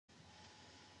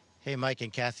Hey, Mike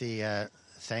and Kathy,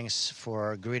 thanks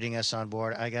for greeting us on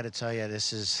board. I got to tell you,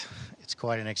 it's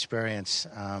quite an experience.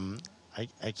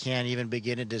 I can't even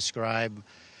begin to describe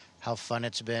how fun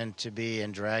it's been to be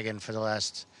in Dragon for the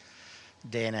last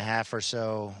day and a half or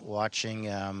so, watching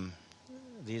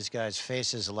these guys'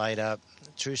 faces light up.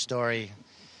 True story.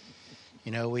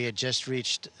 You know, we had just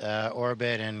reached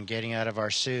orbit and getting out of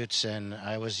our suits, and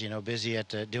I was, busy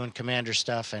at doing commander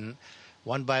stuff, and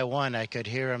one by one, I could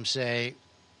hear them say,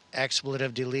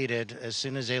 expletive deleted as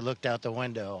soon as they looked out the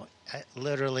window.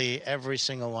 Literally every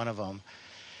single one of them.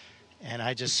 And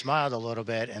I just smiled a little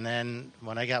bit. And then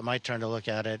when I got my turn to look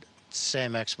at it,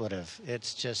 same expletive.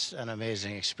 It's just an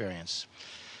amazing experience.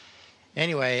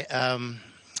 Anyway,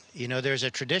 there's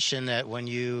a tradition that when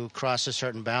you cross a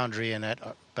certain boundary, and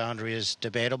that boundary is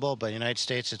debatable, but in the United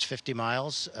States it's 50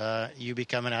 miles, you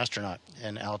become an astronaut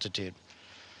in altitude.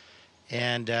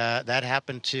 And that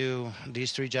happened to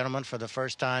these three gentlemen for the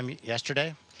first time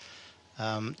yesterday.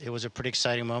 It was a pretty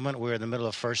exciting moment. We were in the middle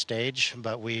of first stage,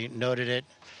 but we noted it.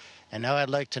 And now I'd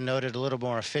like to note it a little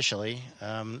more officially.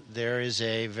 There is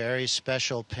a very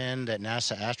special pin that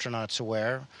NASA astronauts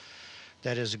wear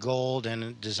that is gold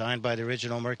and designed by the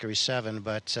original Mercury 7.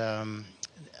 But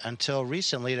until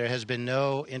recently, there has been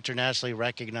no internationally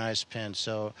recognized pin.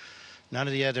 So none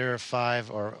of the other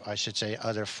five, or I should say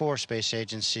other four space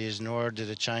agencies, nor do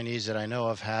the Chinese that I know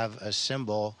of, have a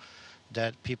symbol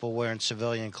that people wear in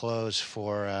civilian clothes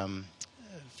for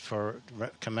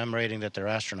commemorating that they're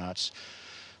astronauts.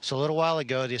 So a little while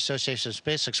ago, the Association of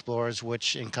Space Explorers,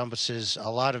 which encompasses a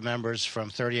lot of members from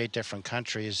 38 different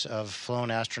countries of flown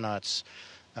astronauts,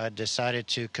 decided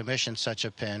to commission such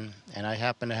a pin, and I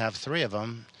happen to have three of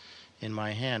them in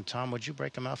my hand. Tom, would you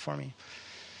break them out for me?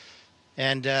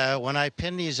 And when I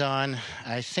pin these on,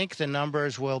 I think the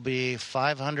numbers will be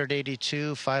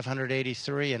 582,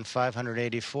 583, and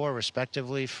 584,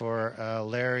 respectively, for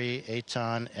Larry,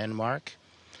 Eytan, and Mark.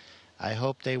 I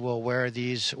hope they will wear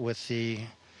these with the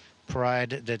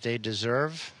pride that they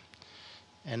deserve.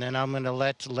 And then I'm going to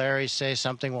let Larry say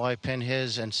something while I pin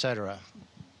his, etc.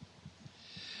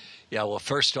 Yeah, well,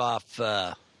 first off,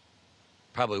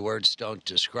 probably words don't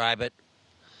describe it.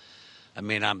 I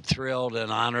mean, I'm thrilled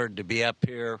and honored to be up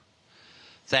here.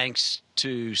 Thanks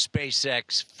to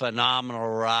SpaceX, phenomenal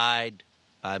ride.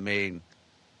 I mean,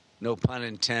 no pun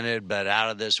intended, but out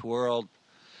of this world.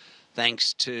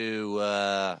 Thanks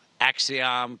to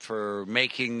Axiom for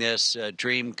making this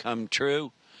dream come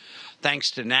true.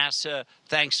 Thanks to NASA.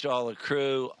 Thanks to all the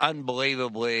crew.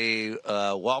 Unbelievably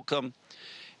welcome.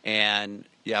 And,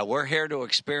 yeah, we're here to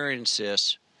experience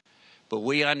this. But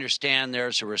we understand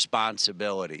there's a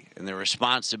responsibility, and the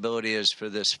responsibility is for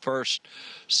this first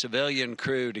civilian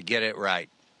crew to get it right.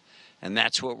 And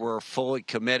that's what we're fully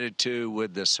committed to,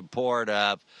 with the support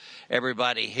of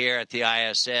everybody here at the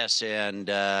ISS and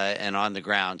on the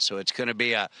ground. So it's going to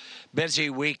be a busy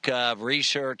week of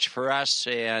research for us,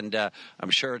 and I'm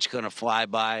sure it's going to fly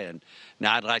by. And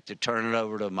now I'd like to turn it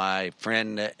over to my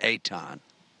friend Eytan.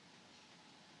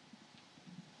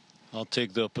 I'll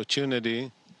take the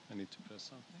opportunity. I need to press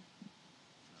something.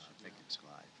 I think it's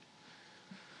live.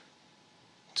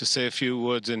 To say a few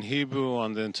words in Hebrew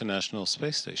on the International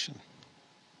Space Station.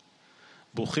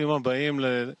 ברוכים הבאים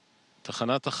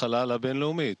לתחנת החלל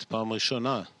הבינלאומית, פעם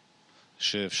ראשונה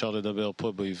שאפשר לדבר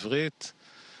פה בעברית.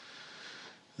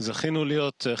 זכינו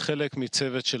להיות חלק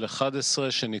מצוות של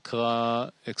 11 שנקרא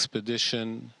Expedition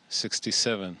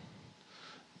 67.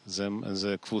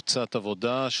 זה קבוצת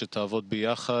עבודה שתעבוד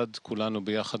ביחד, כולנו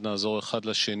ביחד נעזור אחד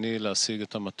לשני להשיג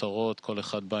את המטרות, כל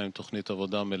אחד בא עם תוכנית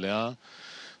עבודה מלאה,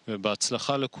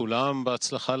 ובהצלחה לכולם,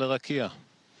 בהצלחה לרקיע.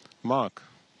 Mark.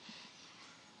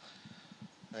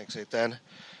 Thanks, Eytan.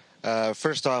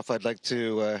 First off, I'd like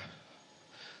to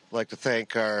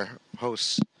thank our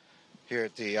hosts here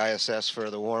at the ISS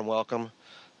for the warm welcome.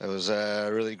 It was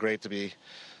really great to be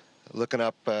looking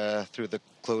up through the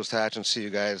closed hatch and see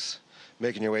you guys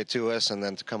making your way to us, and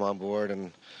then to come on board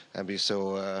and be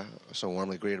so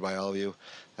warmly greeted by all of you.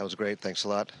 That was great. Thanks a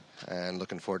lot, and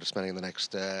looking forward to spending the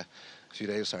next few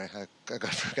days. Sorry, I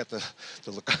forgot to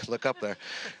look up there.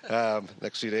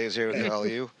 Next few days here with all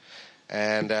of you.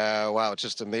 And wow, it's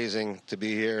just amazing to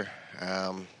be here.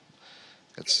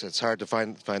 It's hard to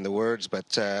find the words, but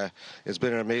it's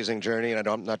been an amazing journey, and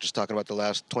I'm not just talking about the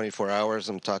last 24 hours.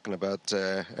 I'm talking about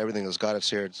everything that's got us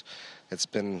here. It's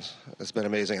been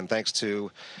amazing, and thanks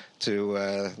to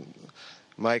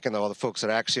Mike and all the folks at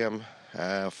Axiom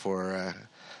for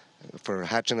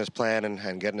hatching this plan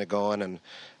and getting it going, and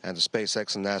to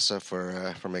SpaceX and NASA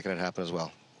for making it happen as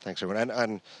well. Thanks,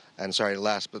 everyone. And sorry,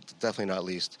 last but definitely not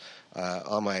least,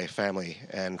 all my family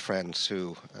and friends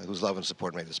whose love and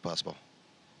support made this possible.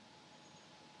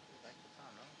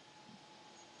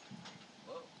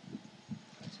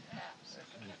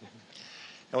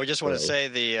 And we just want to say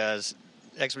the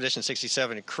Expedition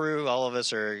 67 crew, all of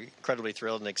us are incredibly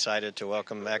thrilled and excited to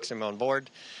welcome Axiom on board.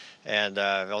 And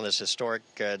on this historic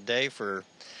day for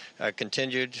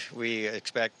continued, we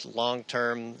expect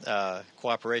long-term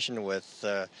cooperation with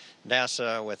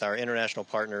NASA, with our international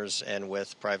partners, and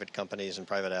with private companies and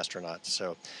private astronauts.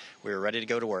 So we're ready to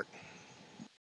go to work.